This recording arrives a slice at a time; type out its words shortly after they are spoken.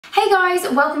Hey guys,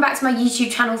 welcome back to my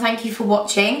YouTube channel. Thank you for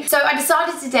watching. So I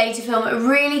decided today to film a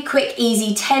really quick,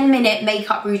 easy 10-minute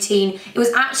makeup routine. It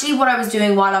was actually what I was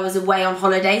doing while I was away on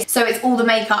holiday. So it's all the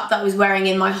makeup that I was wearing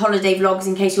in my holiday vlogs,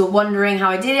 in case you were wondering how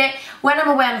I did it. When I'm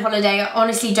away on holiday, I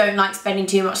honestly don't like spending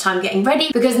too much time getting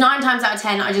ready because 9 times out of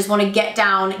 10, I just want to get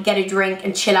down, get a drink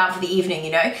and chill out for the evening,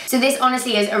 you know? So this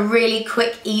honestly is a really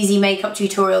quick, easy makeup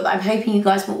tutorial that I'm hoping you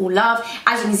guys will all love.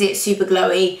 As you can see, it's super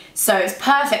glowy, so it's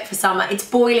perfect for summer. It's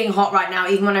boiling hot right now.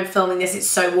 Even when I'm filming this, it's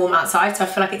so warm outside, so I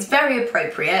feel like it's very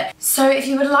appropriate. So if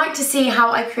you would like to see how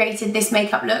I created this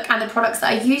makeup look and the products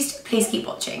that I used, please keep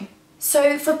watching.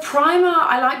 So for primer,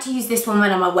 I like to use this one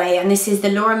when I'm away, and this is the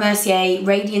Laura Mercier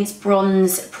Radiance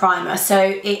Bronze Primer.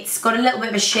 So it's got a little bit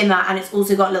of a shimmer and it's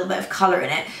also got a little bit of colour in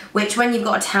it, which when you've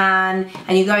got a tan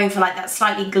and you're going for like that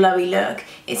slightly glowy look,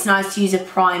 it's nice to use a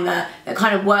primer that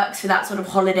kind of works for that sort of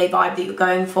holiday vibe that you're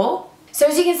going for. So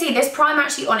as you can see, this primer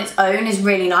actually on its own is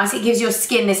really nice. It gives your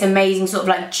skin this amazing sort of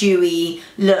like dewy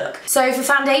look. So for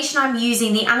foundation, I'm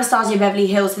using the Anastasia Beverly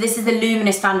Hills. So this is the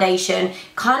Luminous Foundation.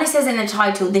 Kind of says in the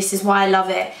title, this is why I love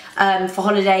it for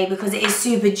holiday, because it is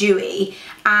super dewy.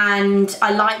 And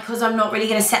I like, because I'm not really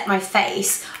going to set my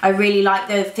face, I really like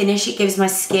the finish it gives my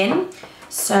skin.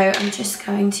 So I'm just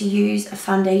going to use a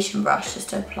foundation brush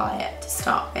just to apply it to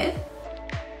start with.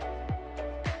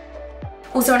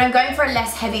 Also, when I'm going for a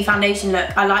less heavy foundation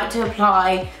look, I like to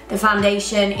apply the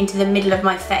foundation into the middle of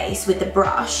my face with the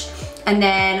brush, and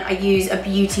then I use a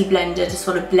beauty blender to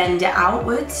sort of blend it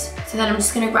outwards. So then I'm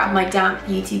just going to grab my damp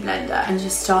beauty blender and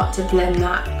just start to blend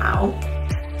that out.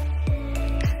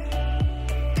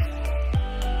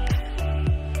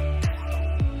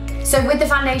 So with the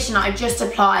foundation, I just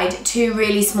applied 2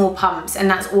 really small pumps, and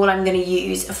that's all I'm going to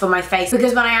use for my face,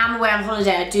 because when I am away on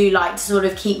holiday, I do like to sort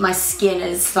of keep my skin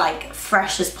as like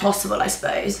fresh as possible, I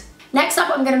suppose. Next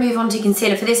up, I'm going to move on to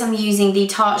concealer. For this, I'm using the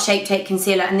Tarte Shape Tape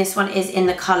Concealer, and this one is in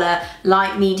the colour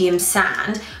Light Medium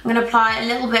Sand. I'm going to apply a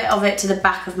little bit of it to the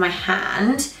back of my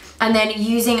hand, and then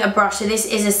using a brush. So this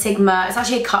is a Sigma, it's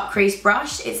actually a cut crease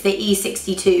brush. It's the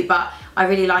E62, but I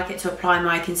really like it to apply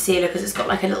my concealer because it's got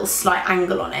like a little slight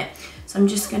angle on it. So I'm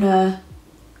just going to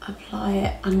apply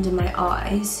it under my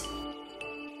eyes.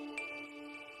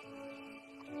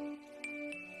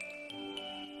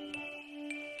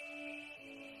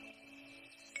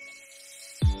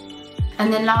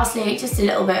 And then lastly, just a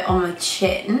little bit on my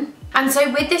chin. And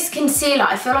so with this concealer,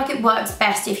 I feel like it works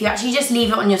best if you actually just leave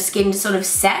it on your skin to sort of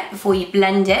set before you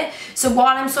blend it. So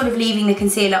while I'm sort of leaving the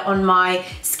concealer on my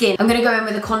skin, I'm going to go in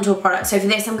with a contour product. So for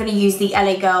this, I'm going to use the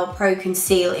LA Girl Pro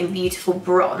Conceal in Beautiful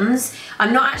Bronze.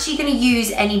 I'm not actually going to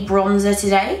use any bronzer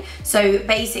today. So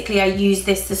basically, I use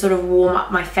this to sort of warm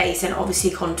up my face and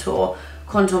obviously contour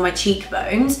my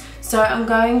cheekbones. So I'm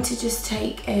going to just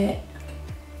take it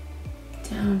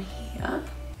down here.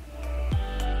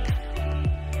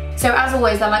 So as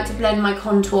always, I like to blend my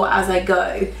contour as I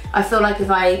go. I feel like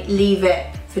if I leave it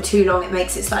for too long, it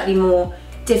makes it slightly more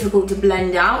difficult to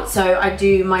blend out. So I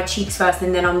do my cheeks first,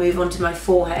 and then I'll move on to my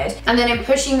forehead. And then I'm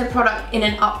pushing the product in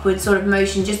an upward sort of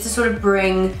motion just to sort of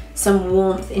bring some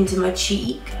warmth into my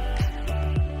cheek.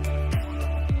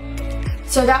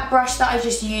 So that brush that I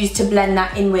just used to blend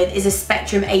that in with is a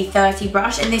Spectrum A30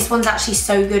 brush, and this one's actually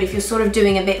so good if you're sort of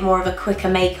doing a bit more of a quicker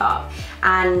makeup.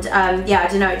 And yeah, I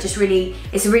don't know, it's a really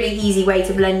easy way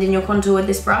to blend in your contour with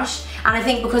this brush. And I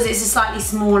think because it's a slightly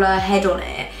smaller head on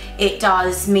it, it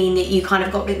does mean that you kind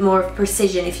of got a bit more of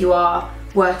precision if you are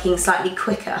working slightly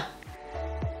quicker.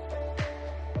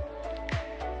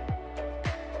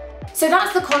 So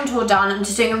that's the contour done. I'm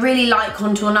just doing a really light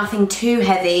contour, nothing too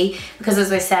heavy, because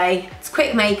as I say, it's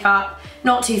quick makeup,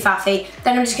 not too faffy.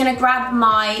 Then I'm just going to grab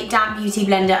my damp beauty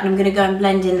blender and I'm going to go and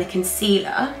blend in the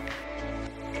concealer.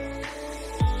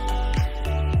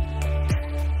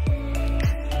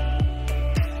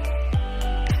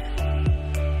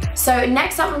 So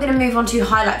next up, I'm going to move on to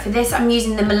highlight. For this, I'm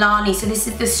using the Milani. So this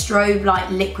is the Strobe Light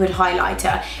Liquid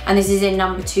Highlighter, and this is in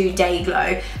number 2 Day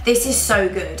Glow. This is so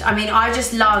good. I mean, I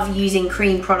just love using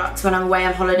cream products when I'm away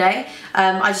on holiday.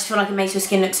 I just feel like it makes your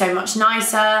skin look so much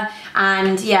nicer.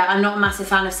 And yeah, I'm not a massive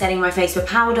fan of setting my face with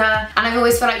powder. And I've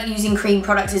always felt like using cream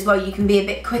products as well, you can be a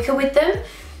bit quicker with them.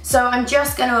 So I'm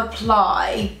just going to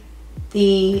apply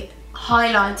the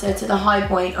highlighter to the high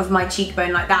point of my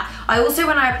cheekbone like that. I also,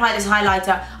 when I apply this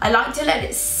highlighter, I like to let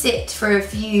it sit for a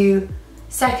few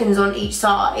seconds on each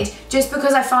side, just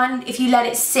because I find if you let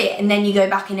it sit and then you go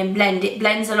back in and blend, it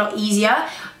blends a lot easier.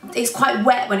 It's quite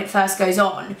wet when it first goes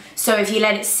on, so if you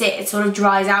let it sit, it sort of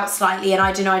dries out slightly, and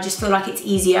I don't know, I just feel like it's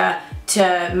easier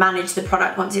to manage the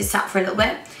product once it's sat for a little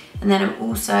bit. And then I'm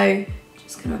also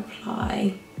just going to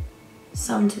apply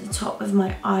some to the top of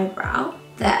my eyebrow.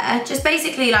 there. Just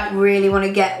basically like really want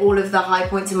to get all of the high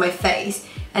points of my face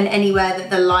and anywhere that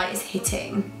the light is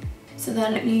hitting. So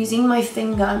then using my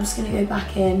finger, I'm just going to go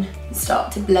back in and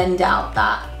start to blend out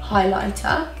that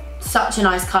highlighter. Such a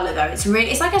nice colour though.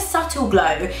 It's like a subtle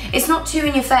glow. It's not too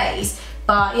in your face,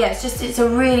 but yeah, it's a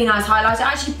really nice highlighter.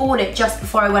 I actually bought it just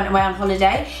before I went away on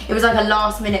holiday. It was like a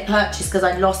last minute purchase because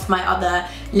I'd lost my other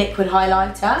liquid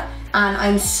highlighter, and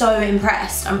I'm so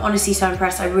impressed. I'm honestly so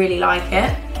impressed. I really like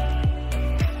it.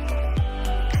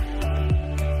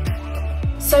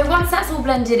 So once that's all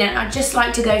blended in, I'd just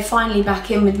like to go finally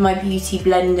back in with my beauty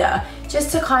blender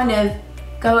just to kind of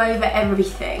go over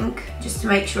everything, just to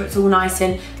make sure it's all nice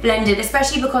and blended,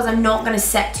 especially because I'm not going to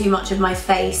set too much of my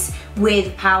face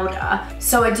with powder.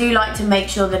 So I do like to make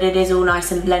sure that it is all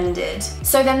nice and blended.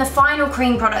 So then the final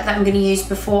cream product that I'm going to use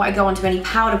before I go on to any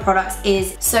powder products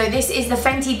is, so this is the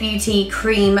Fenty Beauty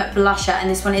Cream Blusher, and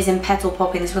this one is in Petal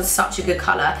Popping. This one's such a good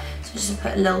colour. So just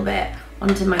put a little bit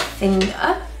onto my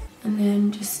finger and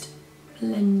then just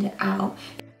blend it out.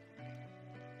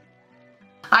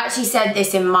 I actually said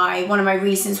this in one of my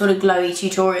recent sort of glowy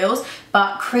tutorials,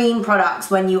 but cream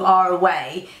products when you are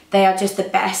away, they are just the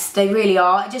best. They really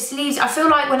are. It just leaves, I feel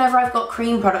like whenever I've got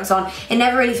cream products on, it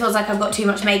never really feels like I've got too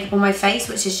much makeup on my face,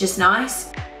 which is just nice.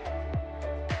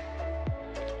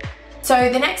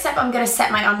 So the next step, I'm going to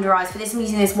set my under eyes. For this, I'm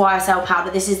using this YSL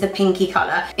powder. This is the pinky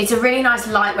colour. It's a really nice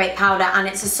lightweight powder, and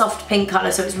it's a soft pink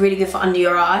colour, so it's really good for under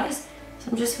your eyes.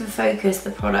 So I'm just going to focus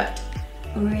the product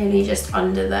really just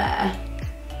under there.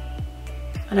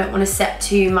 I don't want to set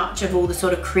too much of all the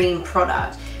sort of cream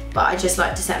product, but I just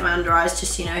like to set my under eyes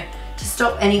just, you know, to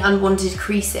stop any unwanted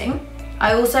creasing.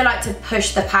 I also like to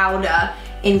push the powder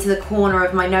into the corner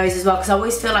of my nose as well, because I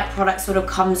always feel like product sort of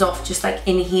comes off just like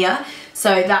in here.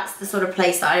 So that's the sort of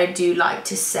place that I do like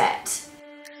to set.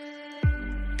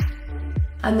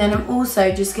 And then I'm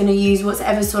also just going to use what's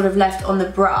ever sort of left on the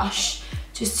brush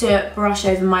just to brush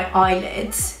over my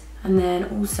eyelids, and then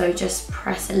also just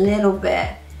press a little bit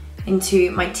into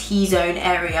my T-zone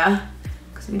area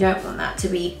because we don't want that to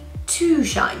be too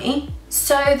shiny.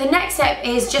 So the next step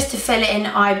is just to fill in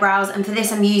eyebrows, and for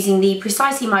this I'm using the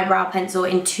Precisely My Brow Pencil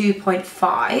in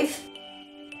 2.5.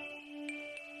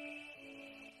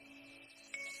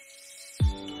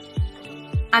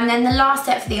 And then the last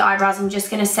step for the eyebrows, I'm just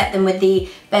going to set them with the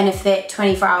Benefit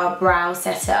 24-Hour Brow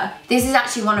Setter. This is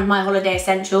actually one of my holiday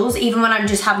essentials. Even when I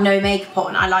just have no makeup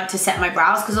on, I like to set my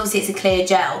brows because obviously it's a clear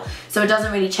gel, so it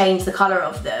doesn't really change the colour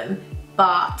of them.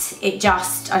 But it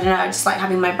just, I don't know, I just like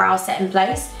having my brows set in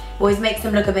place. Always makes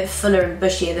them look a bit fuller and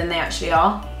bushier than they actually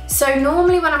are. So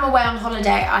normally when I'm away on holiday,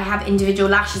 I have individual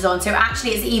lashes on, so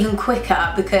actually it's even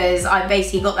quicker because I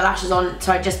basically got the lashes on,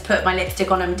 so I just put my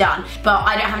lipstick on and I'm done. But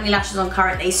I don't have any lashes on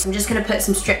currently, so I'm just going to put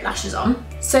some strip lashes on.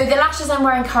 So the lashes I'm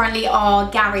wearing currently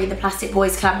are Gary, the Plastic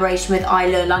Boys collaboration with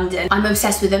Isla London. I'm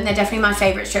obsessed with them. They're definitely my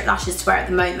favourite strip lashes to wear at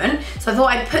the moment. So I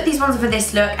thought I'd put these ones on for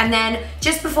this look, and then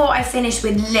just before I finish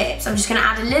with lips, I'm just going to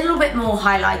add a little bit more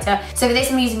highlighter. So for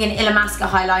this I'm using an Illamasqua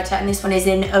highlighter, and this one is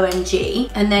in OMG.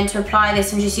 And then to apply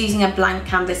this, I'm just using a blank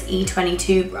canvas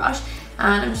E22 brush,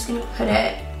 and I'm just going to put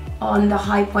it on the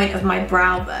high point of my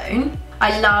brow bone.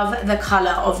 I love the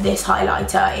colour of this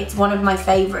highlighter. It's one of my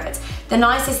favourites. The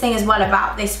nicest thing as well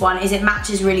about this one is it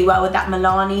matches really well with that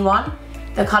Milani one.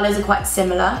 The colours are quite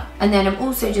similar. And then I'm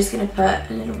also just going to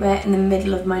put a little bit in the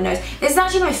middle of my nose. This is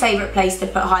actually my favourite place to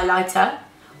put highlighter.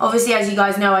 Obviously, as you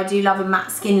guys know, I do love a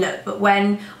matte skin look, but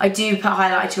when I do put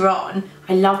highlighter on,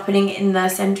 I love putting it in the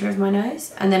centre of my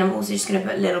nose. And then I'm also just going to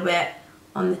put a little bit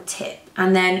on the tip.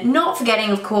 And then not forgetting,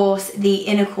 of course, the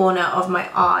inner corner of my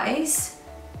eyes.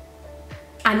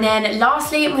 And then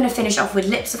lastly, I'm going to finish off with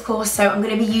lips, of course, so I'm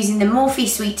going to be using the Morphe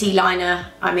Sweet Tea Liner.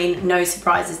 I mean, no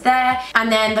surprises there.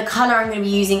 And then the colour I'm going to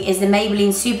be using is the Maybelline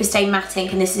Superstay Matte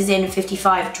Ink, and this is in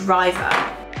 55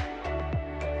 Driver.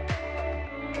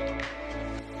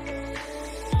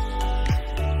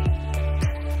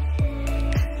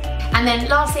 And then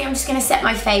lastly, I'm just going to set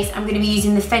my face. I'm going to be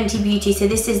using the Fenty Beauty, so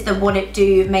this is the What It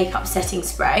Do Makeup Setting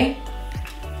Spray.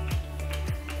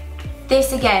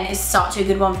 This again is such a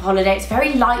good one for holiday. It's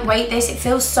very lightweight, this. It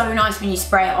feels so nice when you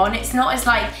spray it on. It's not as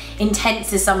like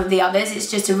intense as some of the others.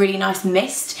 It's just a really nice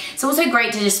mist. It's also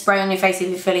great to just spray on your face if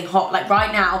you're feeling hot. Like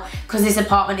right now, because this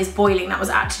apartment is boiling, that was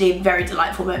actually a very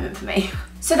delightful moment for me.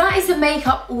 So that is the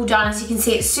makeup all done. As you can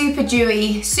see, it's super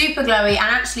dewy, super glowy, and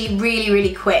actually really,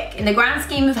 really quick. In the grand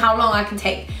scheme of how long I can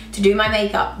take to do my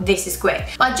makeup, this is quick.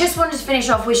 But I just wanted to finish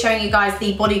off with showing you guys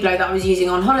the body glow that I was using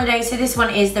on holiday. So this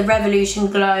one is the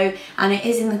Revolution Glow, and it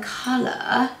is in the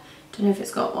colour, don't know if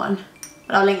it's got one.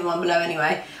 but I'll link the one below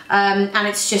anyway. And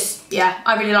it's just, yeah,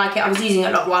 I really like it. I was using it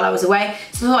a lot while I was away,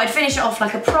 so I thought I'd finish it off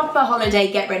like a proper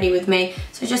holiday get ready with me.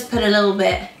 So just put a little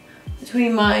bit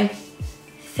between my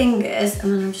fingers,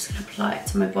 and then I'm just gonna apply it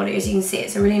to my body. As you can see,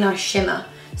 it's a really nice shimmer.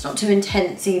 It's not too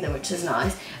intense either, which is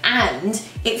nice. And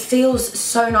it feels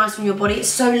so nice on your body. It's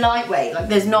so lightweight. Like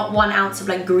there's not 1 ounce of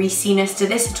like greasiness to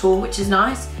this at all, which is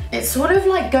nice. It sort of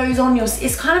like goes on your,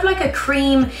 it's kind of like a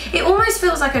cream. It almost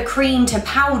feels like a cream to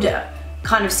powder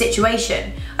kind of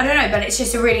situation. I don't know, but it's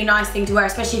just a really nice thing to wear,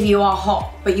 especially if you are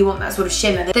hot, but you want that sort of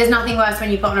shimmer. There's nothing worse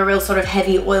when you put on a real sort of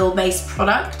heavy oil-based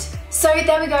product. So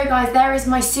there we go, guys. There is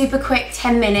my super quick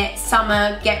 10-minute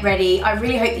summer get ready. I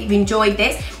really hope that you've enjoyed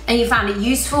this and you found it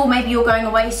useful. Maybe you're going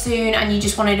away soon and you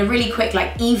just wanted a really quick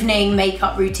like evening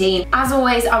makeup routine. As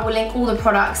always, I will link all the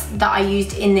products that I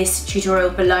used in this tutorial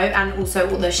below, and also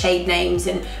all the shade names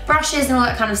and brushes and all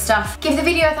that kind of stuff. Give the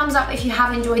video a thumbs up if you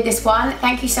have enjoyed this one.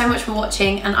 Thank you so much for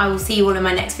watching, and I will see you all in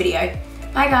my next video.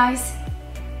 Bye, guys.